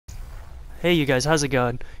Hey you guys, how's it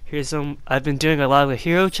going? Here's some. I've been doing a lot of the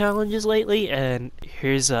hero challenges lately, and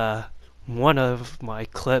here's one of my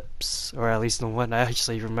clips, or at least the one I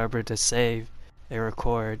actually remember to save and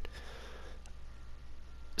record.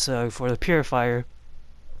 So for the purifier,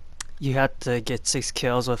 you have to get 6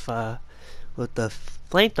 kills with the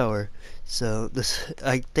flamethrower. So this,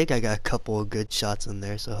 I think I got a couple of good shots in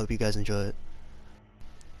there. So I hope you guys enjoy it.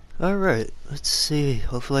 All right, let's see.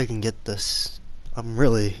 Hopefully I can get this. I'm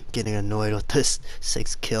really getting annoyed with this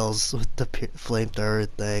 6 kills with the flamethrower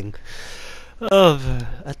thing. Oh,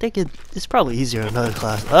 I think it's probably easier in another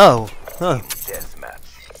class. Oh, huh.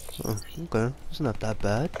 Oh, okay, it's not that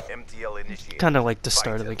bad. Kind of like the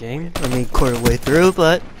start of the game. I mean, quarter way through,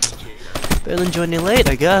 but better than joining late,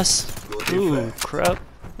 I guess. Ooh, crap.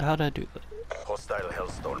 How'd I do that?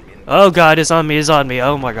 Oh god, it's on me, it's on me.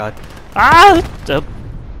 Oh my god. Ah!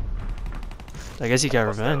 I guess he got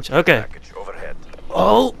revenge. Okay.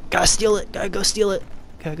 Oh, gotta steal it. Gotta go steal it.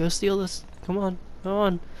 Gotta go steal this. Come on. Come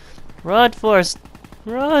on. Run, Forrest.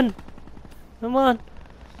 Run. Come on.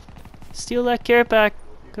 Steal that care pack.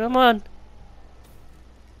 Come on.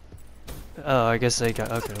 Oh, I guess they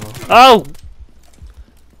got. Okay, well. Oh!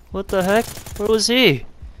 What the heck? Where was he?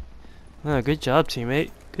 Oh, good job,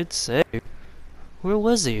 teammate. Good save. Where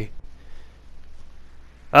was he?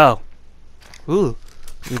 Oh. Ooh.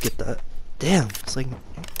 Let me get that. Damn. It's like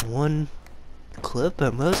one clip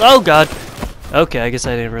at most. Oh god. Okay, I guess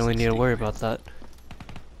I didn't really need to worry about that.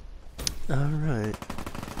 Alright.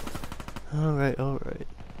 Alright.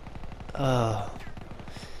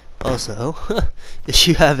 Also, if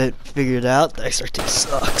you haven't figured out, the XR2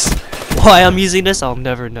 sucks. Why I'm using this, I'll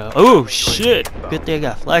never know. Oh shit! Good thing I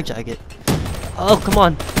got a flag jacket. Oh, come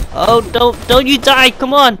on. Oh, don't you die!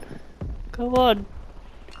 Come on! Come on.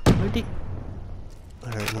 Where'd he...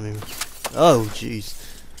 Alright, let me... Oh, jeez.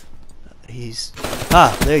 He's...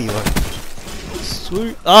 Ah, there you are.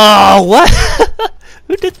 Sweet. Oh, what?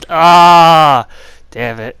 Who did... Ah!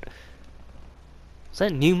 Damn it. Is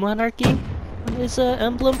that New Monarchy on his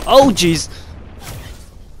emblem? Oh, jeez!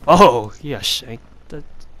 Oh, yeah, shank. That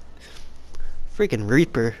freaking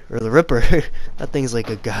Reaper, or the Ripper. That thing's like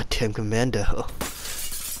a goddamn commando.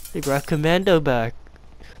 They brought Commando back.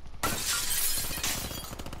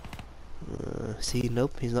 See,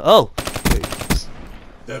 nope, he's not. Oh! There he is.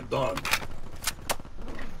 They're done.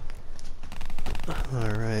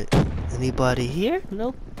 Alright. Anybody here?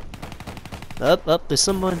 Nope. Up, there's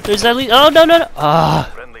someone. There's at least. Oh, no. Ah!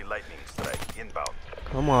 Friendly lightning strike inbound.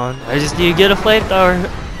 Come on. I just need to get a flamethrower.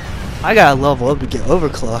 I gotta level up to get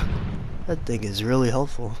overclock. That thing is really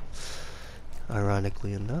helpful.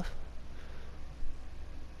 Ironically enough.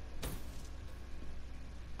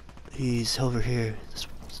 He's over here. This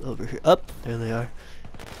one's over here. Up! There they are.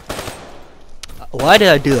 Why did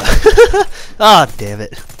I do that? Ah, oh, damn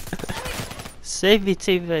it. Save me,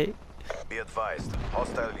 teammate. Be advised,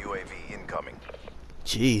 hostile UAV incoming.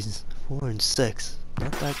 Jeez, 4 and 6.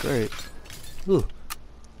 Not that great. Ooh.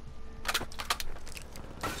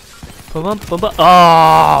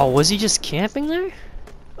 Oh, was he just camping there?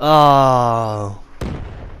 Oh.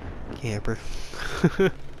 Camper.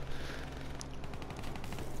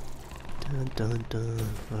 Dun.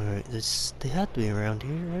 Alright, they have to be around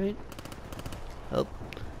here, right? Oh.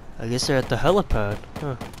 I guess they're at the helipad.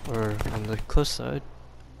 Huh. Or on the coast side.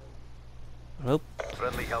 Nope.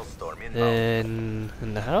 Friendly hellstorm inbound.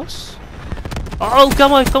 In the house? Oh,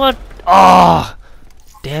 come on! Ah! Oh,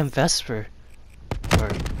 damn Vesper.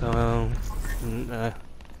 Alright, no.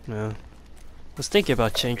 I was thinking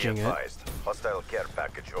about changing it. Hostile care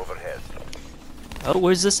package overhead. Oh,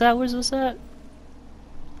 where's this at?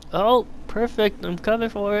 Oh, perfect. I'm coming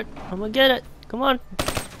for it. I'm gonna get it. Come on.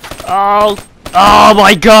 Oh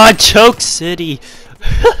my god, Choke City.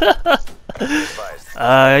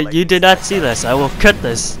 You did not see this. I will cut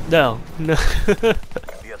this. No.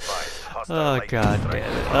 Oh god damn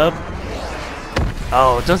it. Up.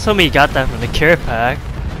 Oh, don't tell me you got that from the care pack.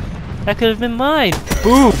 That could have been mine.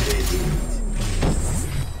 Boom.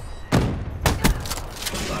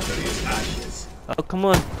 Oh, come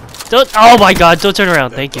on. Don't. Oh my god, don't turn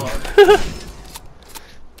around. Thank you.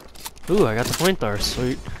 Ooh, I got the flamethrower.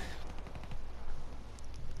 Sweet.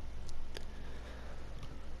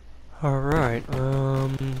 Alright,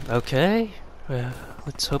 okay.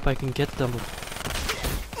 Let's hope I can get them.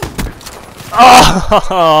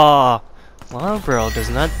 Oh! Longbarrel does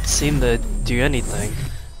not seem to do anything.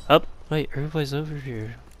 Up. Wait, everybody's over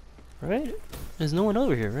here. Right? There's no one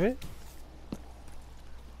over here, right?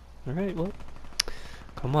 Alright, well.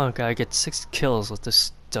 Come on, gotta get 6 kills with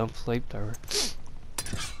this dumb flamethrower.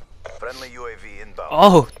 Friendly UAV inbound.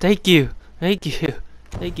 Oh, thank you. Thank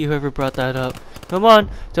you, whoever brought that up. Come on.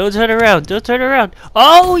 Don't turn around. Don't turn around.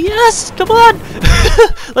 Oh, yes. Come on.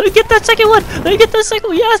 Let me get that second one. Let me get that second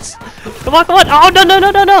one. Yes. Come on, come on. Oh, no, no,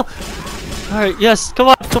 no, no, no. Alright, yes. Come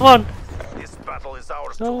on, come on. This battle is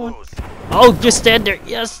ours to Come on. lose. Oh, just stand there.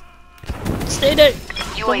 Yes. Stay there.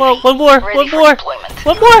 Come UAV on. One more. ready One for more. deployment.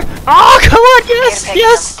 One more. Oh, come on. Yes. Care package on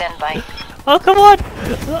Yes. standby. Oh, come on.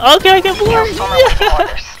 Okay, I get more. Hailstorm awaiting Yeah.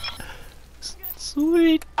 orders.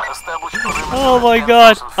 Sweet. Oh my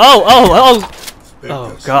god. Oh, oh, oh.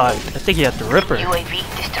 Oh god. I think he had the Ripper. UAV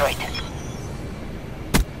destroyed.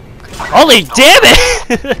 Holy damn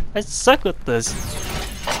it! I suck with this.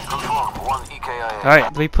 Alright,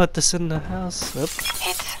 let me put this in the house. Oop.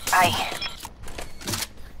 Hits I.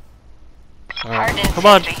 Alright, come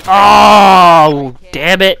on. Oh,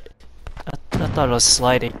 damn it. I thought it was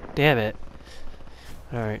sliding. Damn it.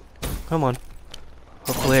 Alright, come on.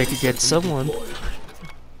 Hopefully I could get someone.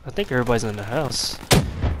 I think everybody's in the house.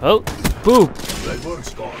 Oh, boom.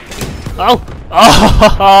 Oh,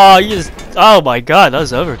 oh, you just, oh my god, that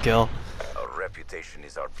was overkill. Our reputation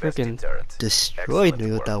is our best Freaking deterrent. destroyed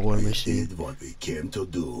me with that war We machine. did what we came to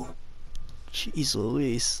do. Jeez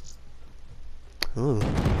Louise. Ooh.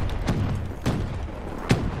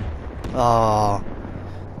 Oh,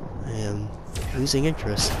 I am losing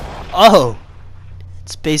interest. Oh,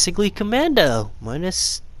 it's basically Commando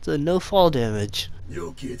minus the no fall damage.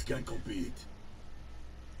 You kids can compete.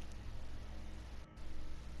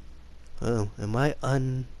 Oh, am I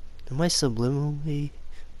subliminally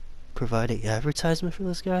providing advertisement for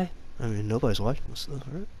this guy? I mean, nobody's watching this stuff,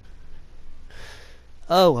 right?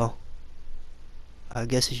 Oh well. I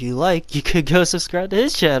guess if you like, you could go subscribe to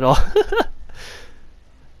his channel.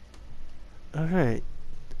 Alright.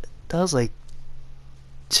 That was like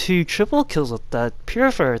 2 triple kills with that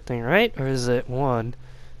purifier thing, right? Or is it 1?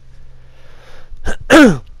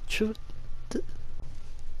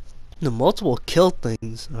 The multiple kill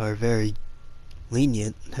things are very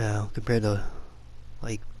lenient now compared to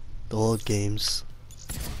like the old games.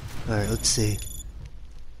 Alright, let's see.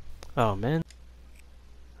 Oh man.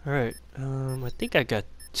 Alright, I think I got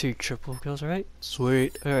 2 triple kills, right?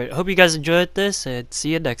 Sweet. Alright, hope you guys enjoyed this and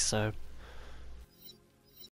see you next time.